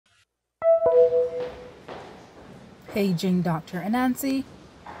Paging Dr. Anansi.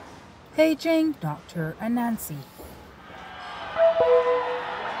 Paging Dr. Anansi.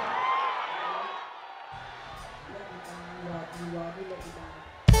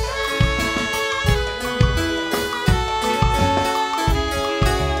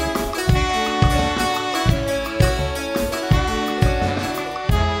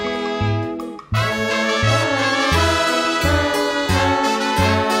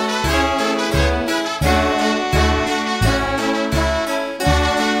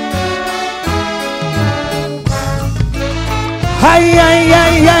 Ay, ay,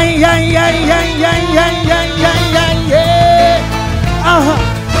 ay, ay, ay, ay, ay, ay, ay, ay, ay, ay, yeah.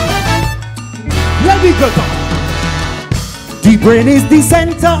 Let me go. The brain is the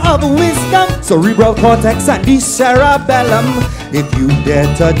center of wisdom, cerebral cortex and the cerebellum. If you dare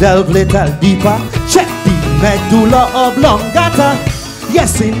to delve little deeper, check the medulla oblongata.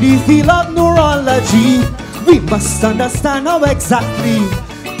 Yes, in the field of neurology, we must understand how exactly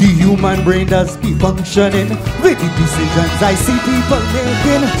the human brain does be functioning with the decisions I see people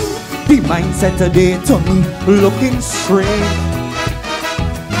making. The mindset today to me looking strange.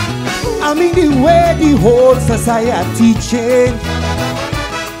 I mean the way the whole society changed.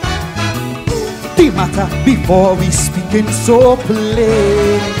 The matter before we speaking so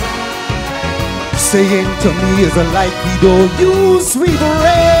plain. Saying to me is like we don't use we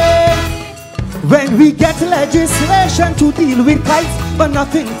brain. When we get legislation to deal with kites, but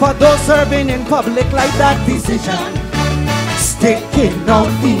nothing for those serving in public like that decision sticking out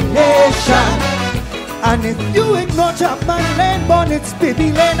the nation. And if you ignore Chapman Lane, Bonnet's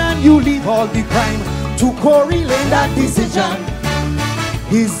Baby Lane, and you leave all the crime to Corey Lane, that decision,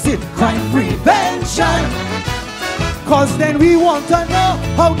 is it crime prevention? Cause then we want to know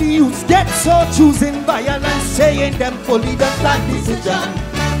how the youths get so choosing violence, saying them fully does that decision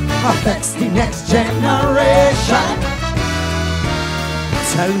affects the next generation.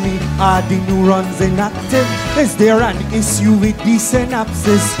 Tell me, are the neurons inactive? Is there an issue with the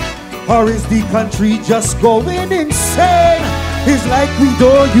synapses? Or is the country just going insane? It's like we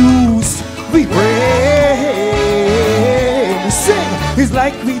don't use we brain. Sing, it's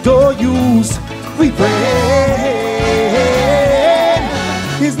like we don't use we brain.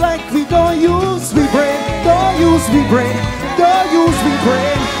 It's like we don't use we brain. Don't use we brain. Don't use we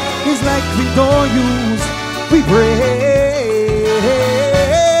brain. It's like we don't use we brain.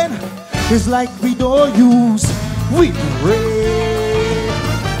 It's like we don't use we brain.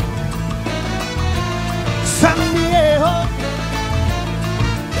 San Diego.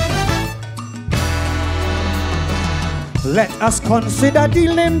 Let us consider the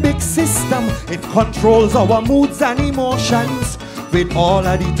limbic system. It controls our moods and emotions. With all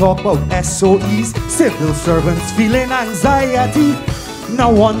of the talk about SOEs, civil servants feeling anxiety.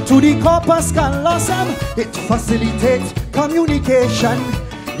 Now on to the corpus callosum. It facilitates communication.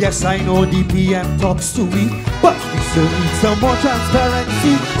 Yes, I know the PM talks to me, but we still need some more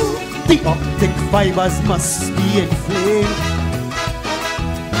transparency. The optic fibers must be inflamed,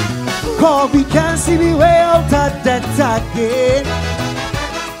 cause we can't see the way out of that again.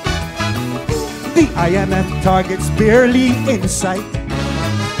 The IMF targets barely in sight,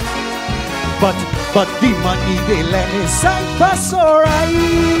 but the money they lend is cypher's.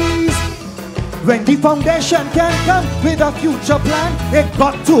 When the foundation can come with a future plan, it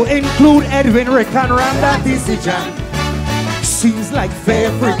got to include Edwin, Rick and Ram. That decision seems like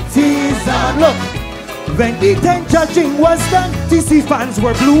favoritism. Look, when the 10 judging was done, TC fans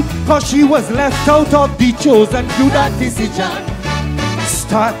were blue, cause she was left out of the chosen few. That decision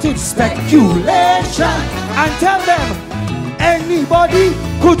started speculation. And tell them, anybody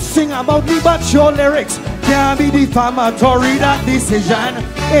could sing about me, but your lyrics can't be defamatory. That decision,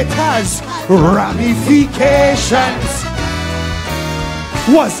 it has ramifications.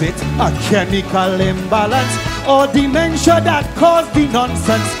 Was it a chemical imbalance or dementia that caused the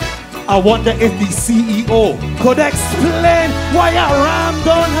nonsense? I wonder if the CEO could explain why a ram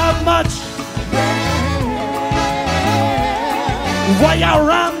don't have much. Why a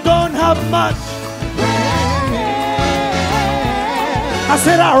ram don't have much. I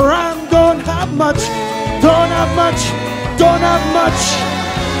said a ram don't have much. Don't have much. Don't have much.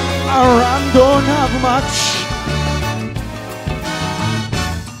 A ram don't have much.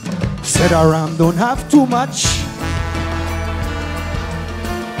 Said a ram don't have too much.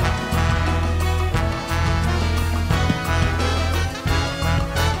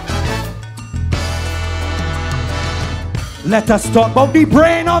 Let us talk about the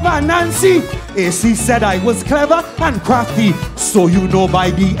brain of Anansi. AC said I was clever and crafty, so you know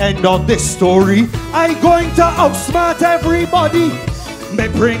by the end of this story, I'm going to outsmart everybody. Me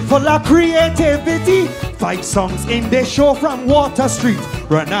brain full of creativity. 5 songs in the show from Water Street.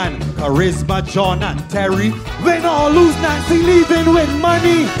 Renan, Charisma, John and Terry. Win or lose, Nancy leaving with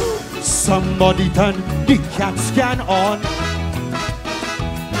money. Somebody turn the CAT scan on.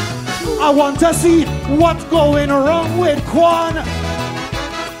 I want to see what's going wrong with Quan.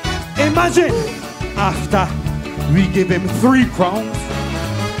 Imagine after we give him 3 crowns,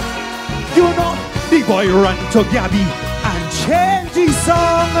 you know, the boy run to Gabby and change his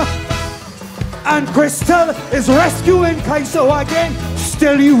song. And Crystal is rescuing Kaiso again,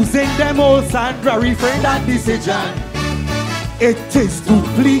 still using them old Sandra refrain. That decision, it is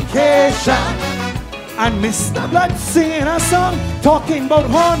duplication. And Mr. Blood singing a song, talking about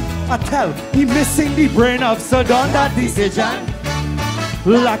horn. I tell, he missing the brain of Saddam. That decision,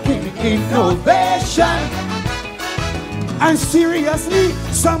 lacking innovation. And seriously,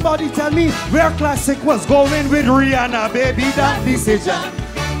 somebody tell me where Classic was going with Rihanna, baby. That decision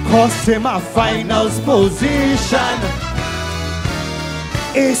cost him a finals position.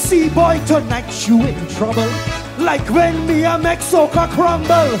 AC boy, tonight you in trouble. Like when me and Mexico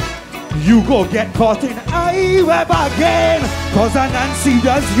crumble. You go get caught in Iweb again. Cause a Nancy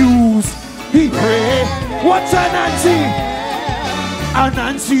does use, he pray. What's a Nancy? A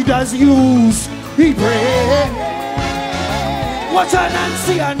Nancy does use, he pray. What's a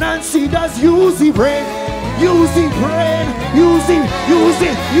Nancy? A Nancy does use the brain. Use the brain. Use it. Use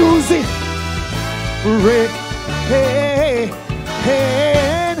it. Use it. Brain.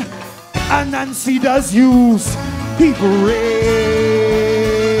 A Nancy does use the brain.